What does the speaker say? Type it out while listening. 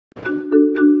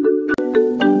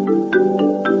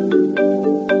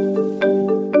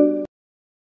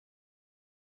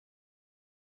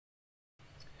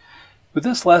With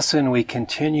this lesson, we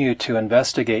continue to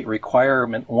investigate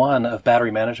requirement 1 of battery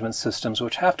management systems,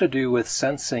 which have to do with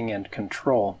sensing and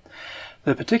control.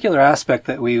 The particular aspect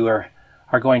that we are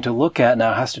going to look at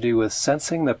now has to do with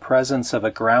sensing the presence of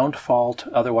a ground fault,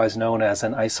 otherwise known as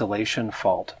an isolation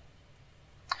fault.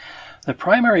 The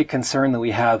primary concern that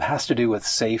we have has to do with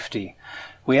safety.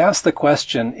 We ask the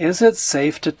question, is it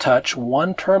safe to touch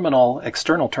one terminal,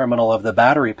 external terminal of the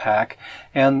battery pack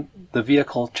and the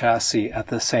vehicle chassis at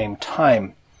the same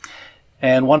time?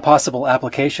 And one possible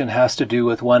application has to do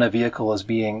with when a vehicle is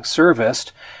being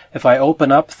serviced. If I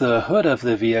open up the hood of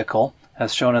the vehicle,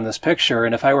 as shown in this picture,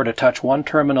 and if I were to touch one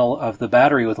terminal of the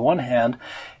battery with one hand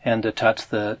and to touch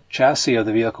the chassis of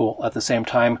the vehicle at the same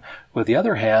time with the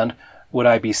other hand, would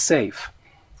I be safe?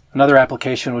 Another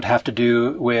application would have to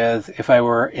do with if I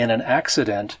were in an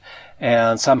accident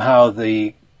and somehow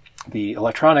the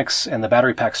electronics and the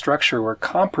battery pack structure were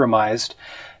compromised,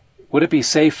 would it be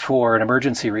safe for an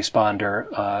emergency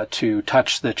responder to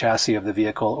touch the chassis of the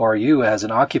vehicle, or you as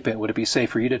an occupant, would it be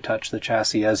safe for you to touch the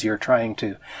chassis as you're trying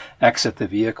to exit the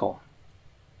vehicle?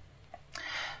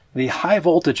 The high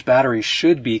voltage battery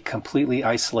should be completely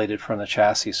isolated from the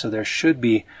chassis, so there should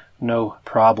be no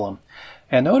problem.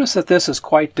 And notice that this is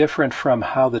quite different from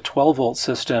how the 12-volt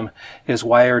system is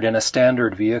wired in a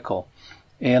standard vehicle.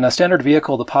 In a standard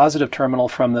vehicle, the positive terminal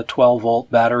from the 12-volt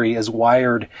battery is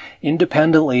wired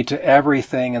independently to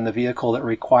everything in the vehicle that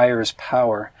requires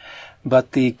power.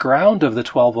 But the ground of the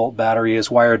 12-volt battery is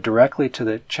wired directly to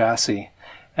the chassis.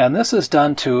 And this is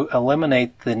done to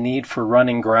eliminate the need for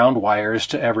running ground wires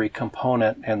to every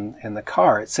component in the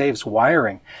car. It saves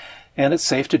wiring. And it's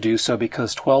safe to do so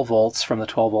because 12 volts from the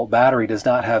 12-volt battery does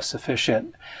not have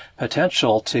sufficient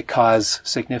potential to cause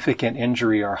significant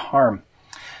injury or harm.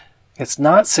 It's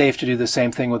not safe to do the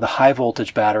same thing with the high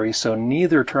voltage battery, so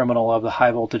neither terminal of the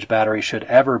high voltage battery should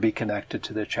ever be connected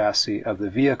to the chassis of the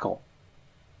vehicle.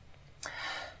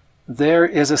 There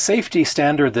is a safety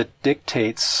standard that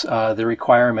dictates the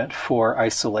requirement for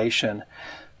isolation.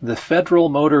 The Federal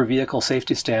Motor Vehicle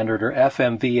Safety Standard, or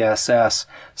FMVSS,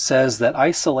 says that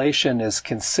isolation is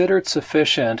considered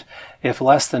sufficient if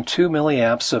less than 2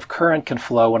 milliamps of current can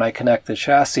flow when I connect the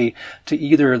chassis to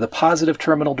either the positive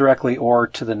terminal directly or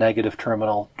to the negative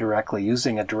terminal directly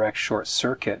using a direct short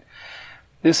circuit.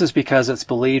 This is because it's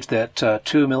believed that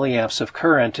 2 milliamps of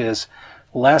current is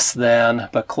less than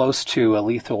but close to a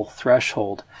lethal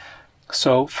threshold.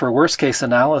 So for worst case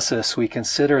analysis, we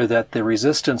consider that the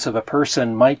resistance of a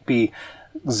person might be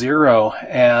 0,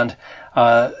 and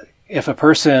if a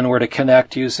person were to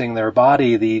connect using their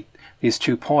body these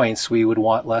 2 points, we would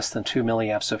want less than 2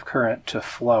 milliamps of current to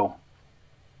flow.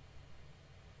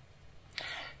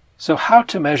 So how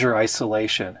to measure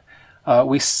isolation?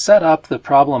 We set up the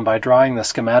problem by drawing the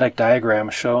schematic diagram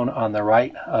shown on the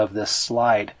right of this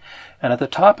slide. And at the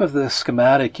top of the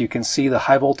schematic, you can see the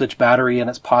high voltage battery and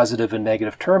its positive and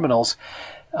negative terminals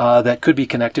that could be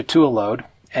connected to a load.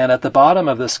 And at the bottom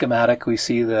of the schematic, we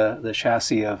see the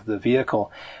chassis of the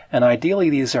vehicle. And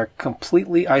ideally, these are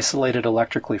completely isolated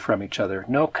electrically from each other,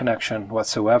 no connection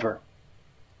whatsoever.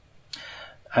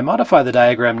 I modify the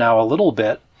diagram now a little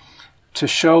bit to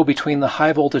show between the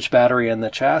high voltage battery and the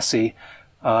chassis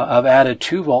I've added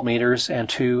 2 voltmeters and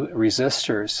 2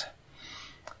 resistors.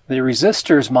 The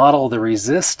resistors model the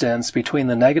resistance between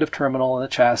the negative terminal in the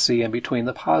chassis and between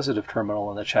the positive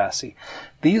terminal in the chassis.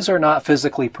 These are not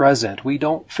physically present. We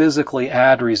don't physically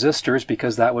add resistors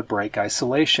because that would break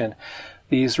isolation.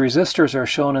 These resistors are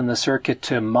shown in the circuit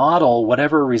to model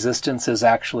whatever resistance is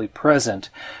actually present,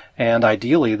 and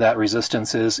ideally that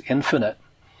resistance is infinite.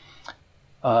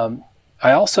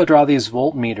 I also draw these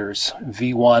voltmeters,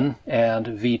 V1 and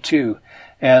V2,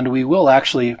 and we will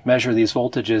actually measure these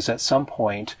voltages at some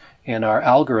point in our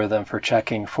algorithm for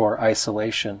checking for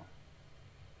isolation.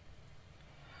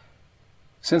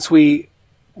 Since we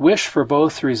wish for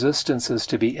both resistances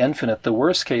to be infinite, the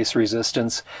worst case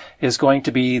resistance is going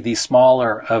to be the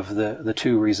smaller of the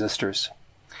 2 resistors.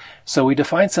 So we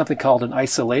define something called an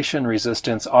isolation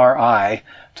resistance, Ri,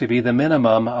 to be the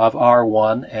minimum of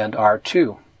R1 and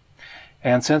R2.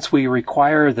 And since we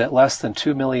require that less than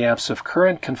 2 milliamps of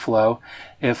current can flow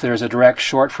if there's a direct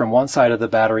short from one side of the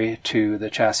battery to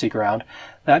the chassis ground,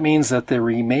 that means that the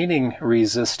remaining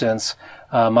resistance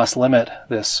must limit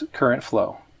this current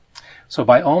flow. So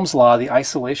by Ohm's law, the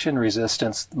isolation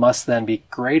resistance must then be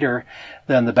greater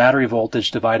than the battery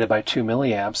voltage divided by 2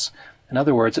 milliamps. In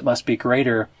other words, it must be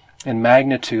greater in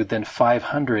magnitude than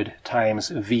 500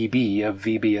 times VB, of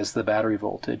VB is the battery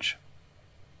voltage.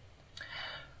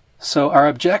 So our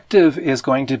objective is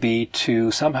going to be to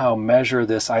somehow measure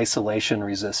this isolation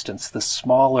resistance, the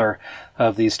smaller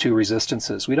of these two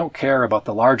resistances. We don't care about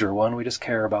the larger one, we just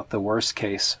care about the worst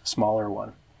case, smaller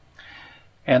one.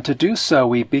 And to do so,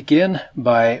 we begin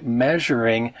by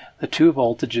measuring the two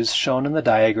voltages shown in the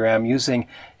diagram using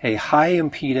a high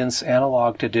impedance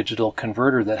analog to digital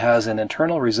converter that has an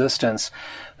internal resistance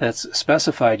that's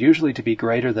specified usually to be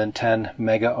greater than 10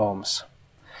 mega ohms.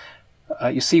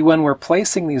 You see, when we're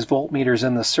placing these voltmeters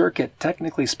in the circuit,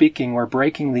 technically speaking, we're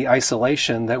breaking the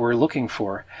isolation that we're looking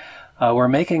for. We're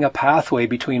making a pathway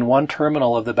between one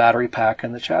terminal of the battery pack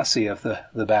and the chassis of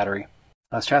the battery,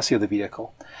 chassis of the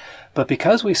vehicle. But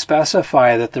because we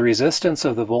specify that the resistance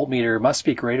of the voltmeter must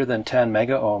be greater than 10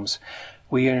 mega ohms,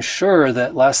 we ensure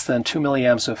that less than 2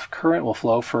 milliamps of current will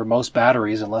flow for most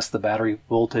batteries unless the battery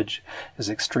voltage is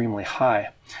extremely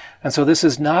high. And so this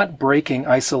is not breaking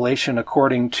isolation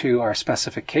according to our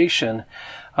specification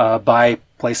by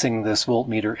placing this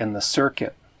voltmeter in the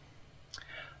circuit.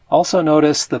 Also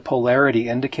notice the polarity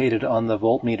indicated on the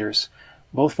voltmeters.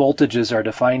 Both voltages are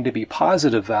defined to be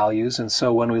positive values, and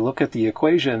so when we look at the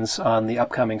equations on the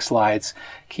upcoming slides,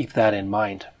 keep that in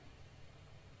mind.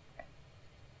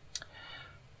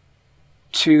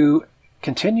 To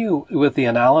continue with the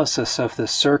analysis of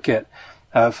this circuit,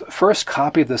 I've first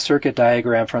copied the circuit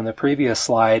diagram from the previous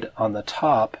slide on the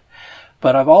top,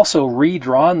 but I've also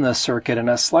redrawn the circuit in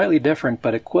a slightly different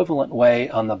but equivalent way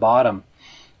on the bottom.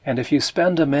 And if you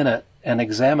spend a minute and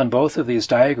examine both of these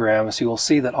diagrams, you will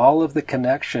see that all of the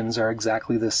connections are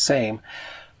exactly the same,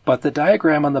 but the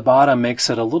diagram on the bottom makes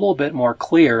it a little bit more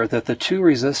clear that the two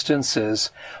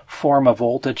resistances form a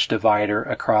voltage divider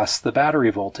across the battery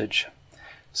voltage.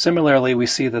 Similarly, we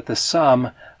see that the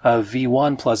sum of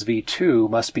V1 plus V2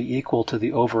 must be equal to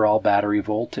the overall battery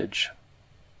voltage.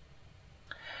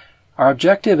 Our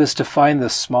objective is to find the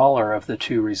smaller of the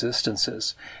two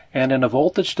resistances, and in a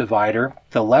voltage divider,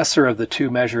 the lesser of the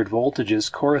two measured voltages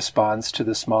corresponds to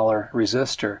the smaller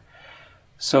resistor.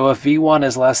 So if V1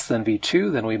 is less than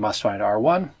V2, then we must find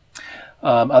R1.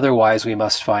 Otherwise, we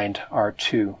must find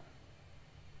R2.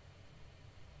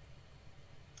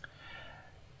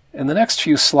 In the next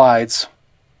few slides,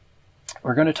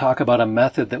 we're going to talk about a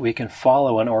method that we can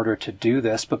follow in order to do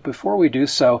this, but before we do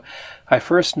so, I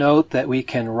first note that we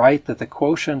can write that the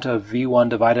quotient of V1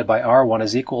 divided by R1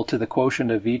 is equal to the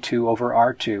quotient of V2 over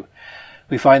R2.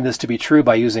 We find this to be true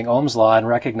by using Ohm's law and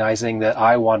recognizing that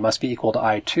I1 must be equal to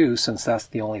I2 since that's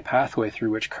the only pathway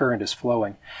through which current is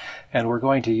flowing. And we're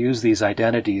going to use these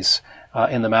identities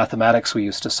in the mathematics we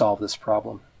use to solve this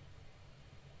problem.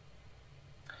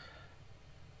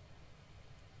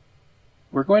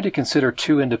 We're going to consider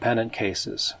two independent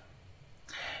cases.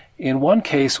 In one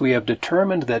case, we have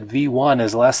determined that V1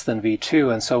 is less than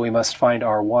V2, and so we must find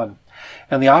R1.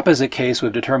 In the opposite case,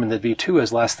 we've determined that V2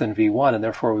 is less than V1, and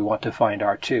therefore we want to find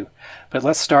R2. But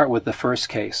let's start with the first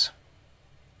case.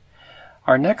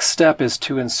 Our next step is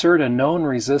to insert a known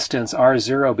resistance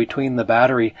R0 between the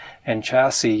battery and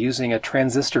chassis using a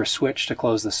transistor switch to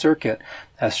close the circuit,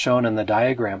 as shown in the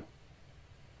diagram.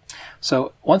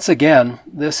 So once again,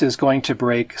 this is going to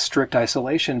break strict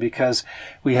isolation because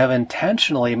we have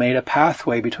intentionally made a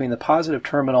pathway between the positive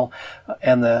terminal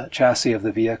and the chassis of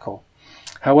the vehicle.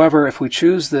 However, if we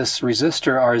choose this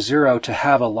resistor R0 to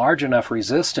have a large enough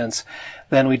resistance,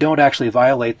 then we don't actually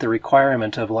violate the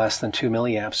requirement of less than 2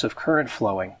 milliamps of current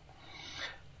flowing.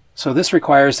 So this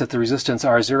requires that the resistance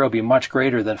R0 be much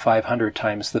greater than 500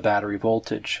 times the battery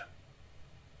voltage.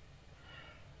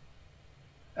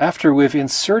 After we've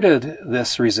inserted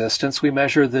this resistance, we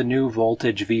measure the new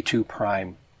voltage V2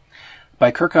 prime.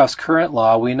 By Kirchhoff's current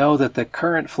law, we know that the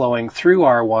current flowing through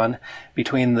R1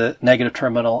 between the negative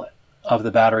terminal of the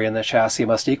battery and the chassis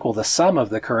must equal the sum of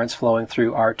the currents flowing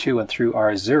through R2 and through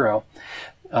R0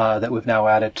 that we've now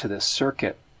added to this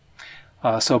circuit.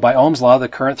 So by Ohm's law, the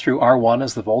current through R1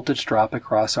 is the voltage drop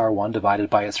across R1 divided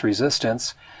by its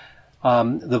resistance.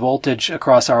 The voltage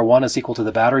across R1 is equal to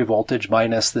the battery voltage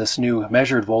minus this new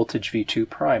measured voltage V2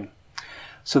 prime.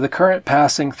 So the current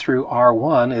passing through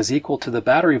R1 is equal to the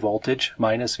battery voltage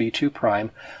minus V2 prime,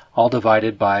 all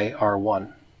divided by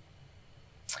R1.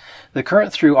 The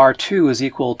current through R2 is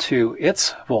equal to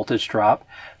its voltage drop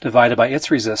divided by its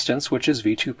resistance, which is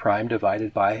V2 prime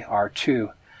divided by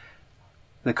R2.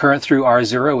 The current through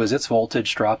R0 is its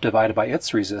voltage drop divided by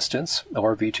its resistance,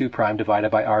 or V2 prime divided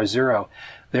by R0.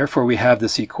 Therefore, we have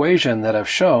this equation that I've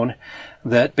shown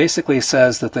that basically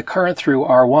says that the current through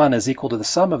R1 is equal to the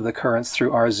sum of the currents through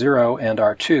R0 and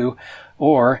R2,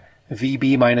 or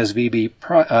VB minus V2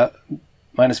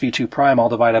 prime all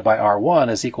divided by R1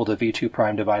 is equal to V2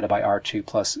 prime divided by R2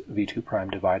 plus V2 prime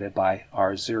divided by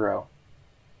R0.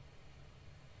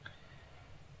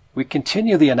 We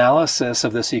continue the analysis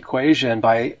of this equation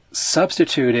by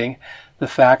substituting the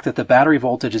fact that the battery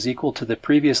voltage is equal to the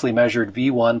previously measured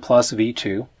V1 plus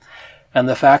V2, and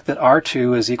the fact that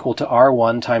R2 is equal to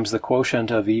R1 times the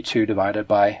quotient of V2 divided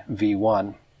by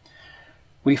V1.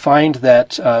 We find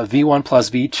that V1 plus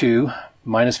V2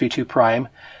 minus V2 prime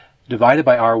divided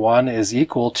by R1 is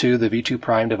equal to the V2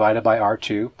 prime divided by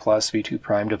R2 plus V2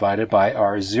 prime divided by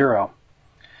R0.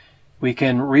 We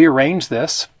can rearrange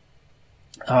this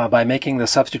by making the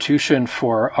substitution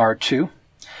for R2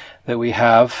 that we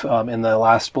have in the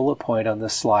last bullet point on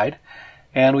this slide.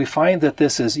 And we find that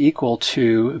this is equal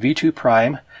to V2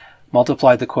 prime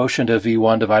multiplied the quotient of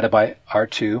V1 divided by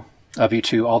R2,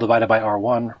 V2 all divided by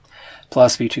R1,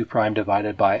 plus V2 prime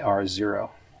divided by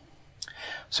R0.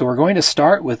 So we're going to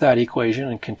start with that equation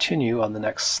and continue on the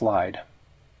next slide.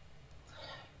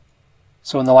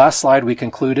 So in the last slide we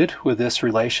concluded with this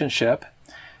relationship,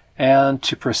 and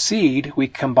to proceed we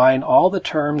combine all the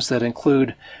terms that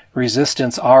include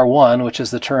resistance R1, which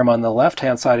is the term on the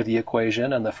left-hand side of the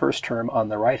equation, and the first term on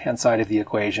the right-hand side of the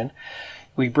equation.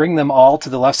 We bring them all to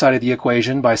the left side of the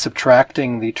equation by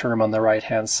subtracting the term on the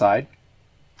right-hand side.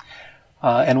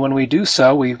 And when we do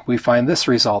so, we find this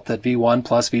result, that V1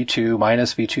 plus V2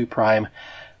 minus V2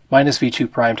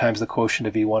 prime times the quotient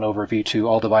of V1 over V2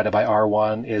 all divided by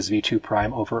R1 is V2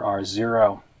 prime over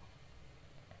R0.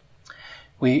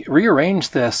 We rearrange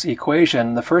this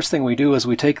equation. The first thing we do is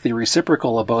we take the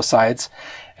reciprocal of both sides,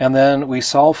 and then we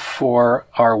solve for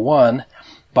R1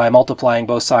 by multiplying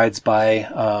both sides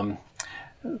by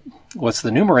what's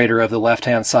the numerator of the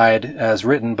left-hand side as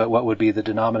written, but what would be the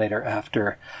denominator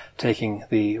after taking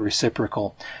the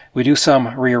reciprocal. We do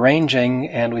some rearranging,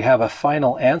 and we have a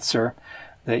final answer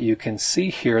that you can see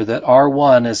here, that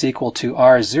R1 is equal to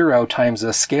R0 times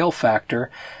the scale factor,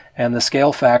 and the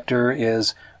scale factor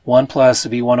is 1 plus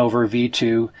V1 over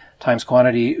V2 times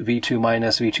quantity V2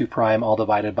 minus V2 prime all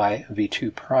divided by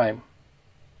V2 prime.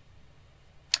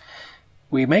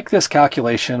 We make this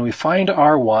calculation, we find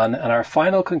R1, and our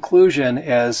final conclusion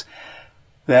is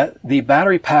that the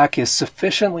battery pack is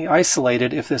sufficiently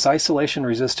isolated if this isolation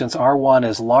resistance R1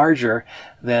 is larger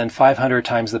than 500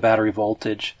 times the battery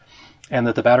voltage, and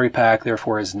that the battery pack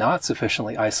therefore is not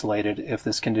sufficiently isolated if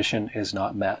this condition is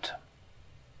not met.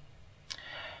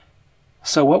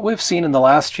 So what we've seen in the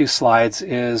last few slides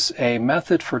is a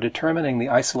method for determining the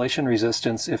isolation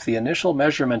resistance if the initial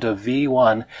measurement of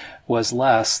V1 was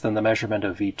less than the measurement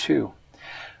of V2.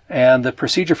 And the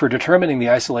procedure for determining the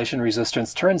isolation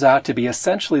resistance turns out to be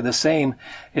essentially the same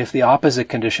if the opposite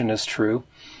condition is true,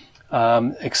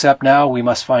 except now we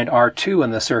must find R2 in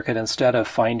the circuit instead of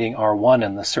finding R1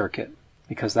 in the circuit,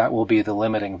 because that will be the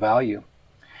limiting value.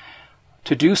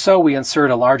 To do so, we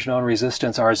insert a large known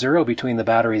resistance R0 between the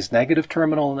battery's negative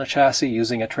terminal and the chassis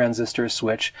using a transistor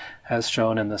switch as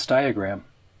shown in this diagram.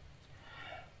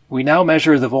 We now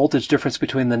measure the voltage difference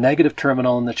between the negative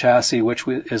terminal and the chassis, which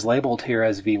is labeled here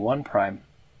as V1 prime.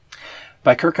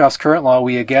 By Kirchhoff's current law,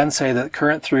 we again say that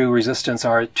current through resistance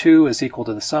R2 is equal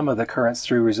to the sum of the currents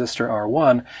through resistor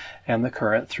R1 and the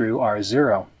current through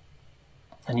R0.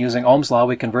 And using Ohm's law,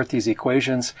 we convert these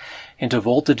equations into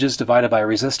voltages divided by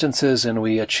resistances, and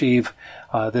we achieve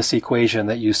this equation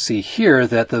that you see here,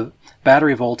 that the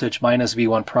battery voltage minus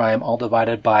V1 prime all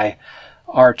divided by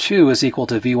R2 is equal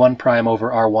to V1 prime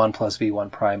over R1 plus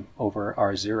V1 prime over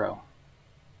R0.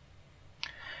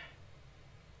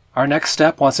 Our next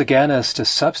step, once again, is to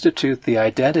substitute the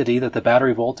identity that the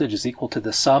battery voltage is equal to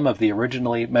the sum of the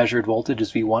originally measured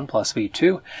voltages V1 plus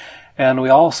V2, and we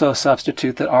also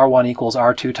substitute that R1 equals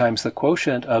R2 times the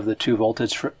quotient of the two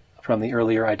voltage from the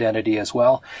earlier identity as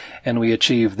well, and we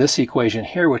achieve this equation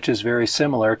here, which is very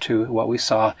similar to what we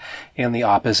saw in the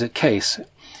opposite case.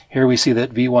 Here we see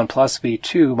that V1 plus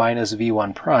V2 minus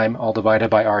V1 prime all divided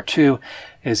by R2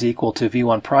 is equal to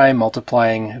V1 prime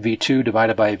multiplying V2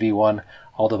 divided by V1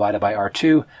 all divided by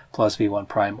R2 plus V1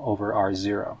 prime over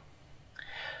R0.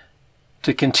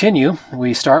 To continue,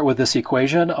 we start with this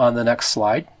equation on the next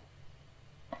slide,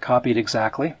 copied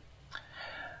exactly,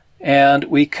 and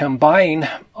we combine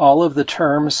all of the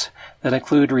terms that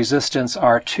include resistance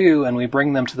R2 and we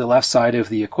bring them to the left side of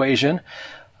the equation,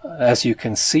 as you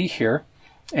can see here.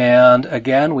 And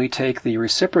again, we take the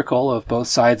reciprocal of both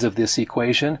sides of this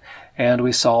equation and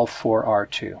we solve for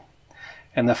R2.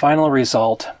 And the final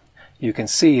result you can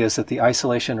see is that the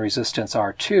isolation resistance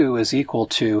R2 is equal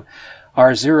to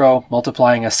R0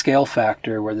 multiplying a scale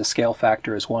factor, where the scale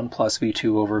factor is 1 plus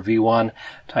V2 over V1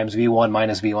 times V1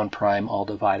 minus V1 prime all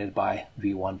divided by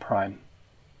V1 prime.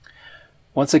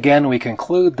 Once again, we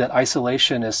conclude that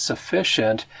isolation is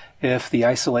sufficient if the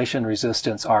isolation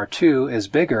resistance R2 is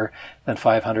bigger than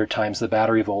 500 times the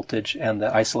battery voltage, and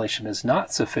the isolation is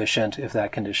not sufficient if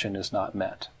that condition is not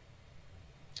met.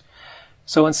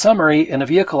 So in summary, in a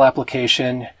vehicle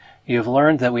application, you have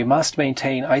learned that we must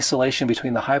maintain isolation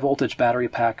between the high voltage battery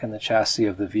pack and the chassis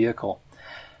of the vehicle.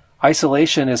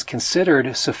 Isolation is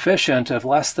considered sufficient if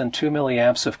less than 2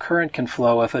 milliamps of current can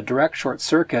flow if a direct short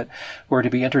circuit were to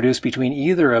be introduced between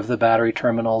either of the battery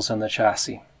terminals and the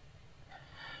chassis.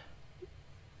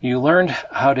 You learned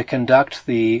how to conduct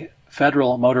the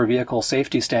Federal Motor Vehicle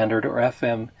Safety Standard, or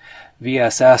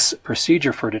FMVSS,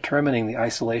 procedure for determining the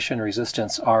isolation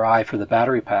resistance Ri for the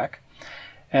battery pack.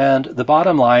 And the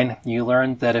bottom line, you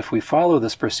learned that if we follow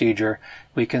this procedure,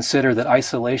 we consider that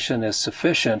isolation is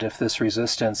sufficient if this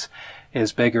resistance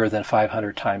is bigger than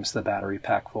 500 times the battery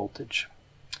pack voltage.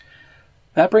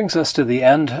 That brings us to the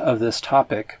end of this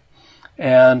topic,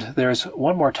 and there's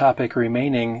one more topic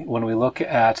remaining when we look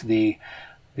at the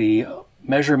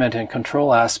measurement and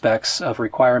control aspects of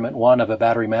requirement 1 of a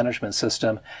battery management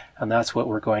system, and that's what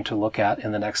we're going to look at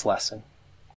in the next lesson.